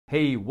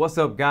Hey, what's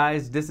up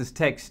guys? This is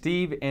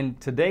techsteve. In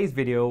today's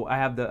video, I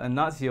have the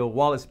Anonsuo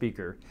wallet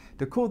speaker.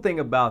 The cool thing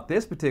about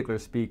this particular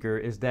speaker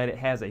is that it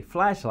has a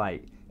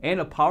flashlight and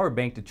a power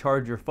bank to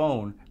charge your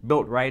phone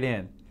built right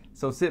in.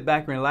 So sit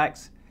back and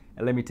relax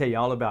and let me tell you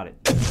all about it.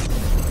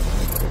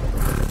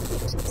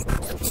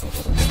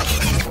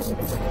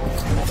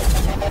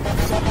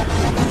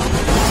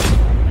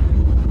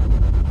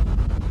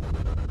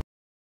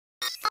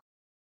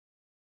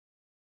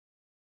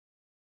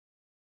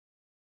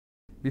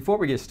 Before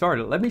we get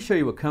started, let me show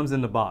you what comes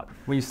in the box.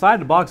 When you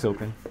slide the box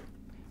open,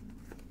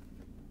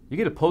 you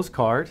get a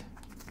postcard.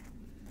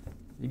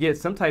 You get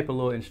some type of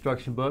little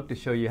instruction book to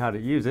show you how to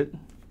use it.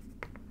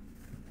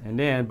 And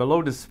then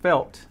below this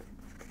felt,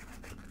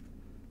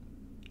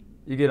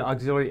 you get an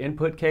auxiliary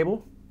input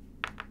cable.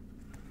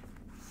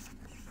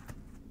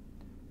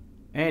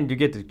 And you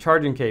get the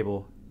charging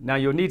cable. Now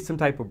you'll need some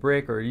type of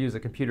brick or use a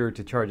computer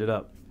to charge it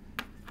up.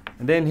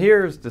 And then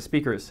here's the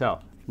speaker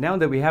itself. Now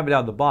that we have it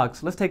out of the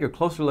box, let's take a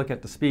closer look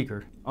at the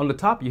speaker. On the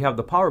top you have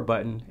the power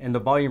button and the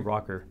volume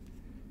rocker.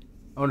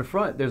 On the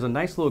front there's a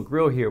nice little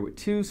grill here with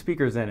two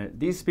speakers in it.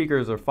 These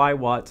speakers are 5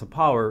 watts of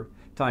power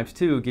times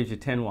 2 gives you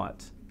 10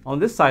 watts. On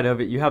this side of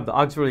it you have the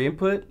auxiliary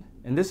input,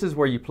 and this is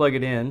where you plug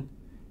it in,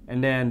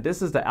 and then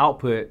this is the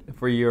output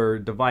for your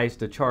device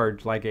to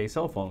charge like a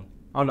cell phone.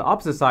 On the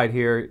opposite side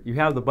here you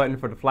have the button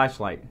for the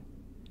flashlight.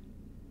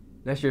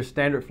 That's your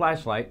standard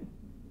flashlight.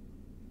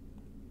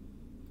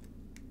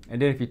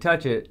 And then if you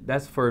touch it,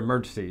 that's for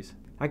emergencies.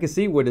 I can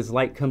see where this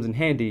light comes in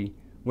handy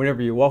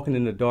whenever you're walking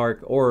in the dark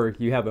or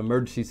you have an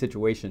emergency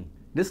situation.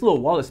 This little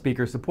wallet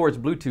speaker supports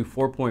Bluetooth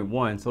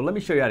 4.1, so let me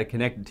show you how to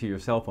connect it to your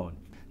cell phone.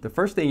 The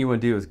first thing you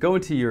want to do is go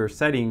into your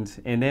settings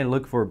and then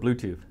look for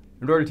Bluetooth.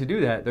 In order to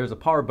do that, there's a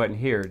power button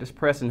here. Just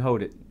press and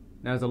hold it.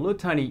 Now there's a little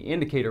tiny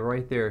indicator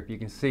right there if you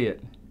can see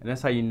it, and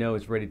that's how you know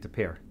it's ready to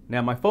pair.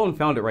 Now my phone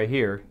found it right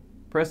here.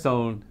 Press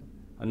on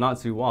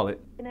Anonsuo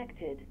wallet.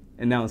 Connected.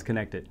 And now it's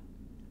connected.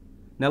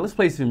 Now let's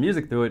play some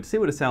music through it to see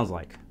what it sounds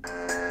like.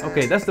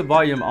 Okay, that's the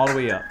volume all the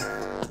way up.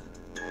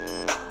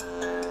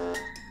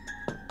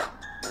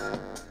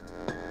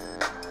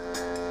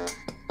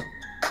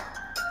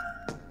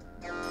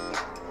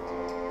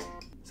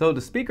 So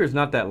the speaker's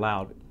not that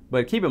loud,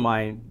 but keep in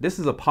mind, this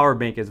is a power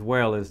bank as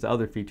well as the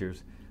other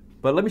features.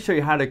 But let me show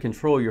you how to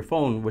control your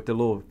phone with the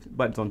little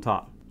buttons on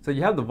top. So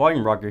you have the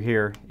volume rocker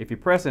here. If you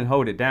press and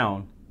hold it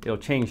down, it'll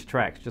change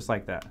tracks just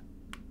like that.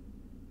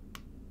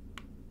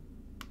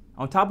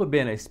 On top of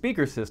being a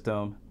speaker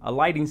system, a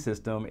lighting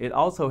system, it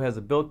also has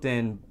a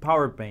built-in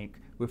power bank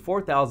with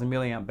 4,000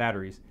 milliamp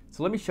batteries.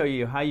 So let me show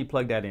you how you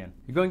plug that in.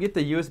 You're going to get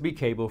the USB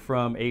cable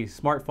from a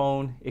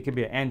smartphone. It could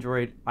be an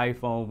Android,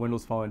 iPhone,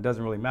 Windows phone, it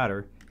doesn't really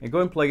matter. And go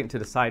ahead and plug it into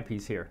the side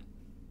piece here.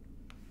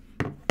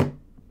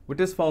 With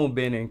this phone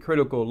being in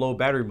critical low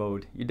battery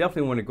mode, you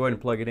definitely want to go ahead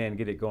and plug it in and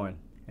get it going.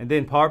 And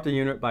then power up the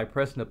unit by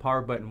pressing the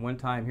power button one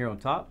time here on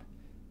top.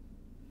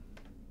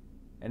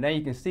 And now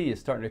you can see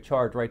it's starting to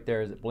charge right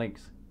there as it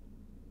blinks.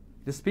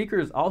 The speaker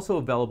is also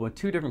available in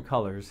 2 different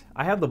colors.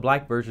 I have the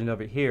black version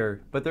of it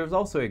here, but there's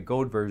also a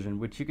gold version,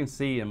 which you can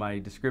see in my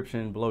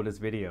description below this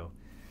video.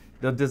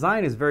 The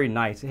design is very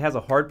nice. It has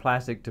a hard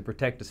plastic to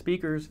protect the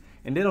speakers,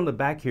 and then on the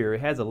back here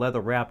it has a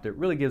leather wrap that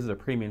really gives it a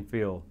premium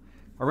feel.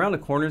 Around the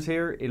corners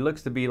here it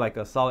looks to be like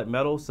a solid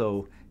metal,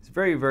 so it's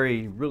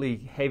really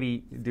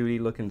heavy duty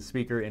looking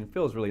speaker and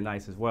feels really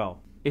nice as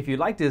well. If you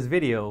like this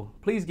video,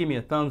 please give me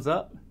a thumbs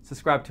up,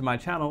 subscribe to my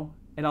channel,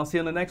 and I'll see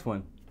you in the next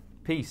one.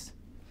 Peace.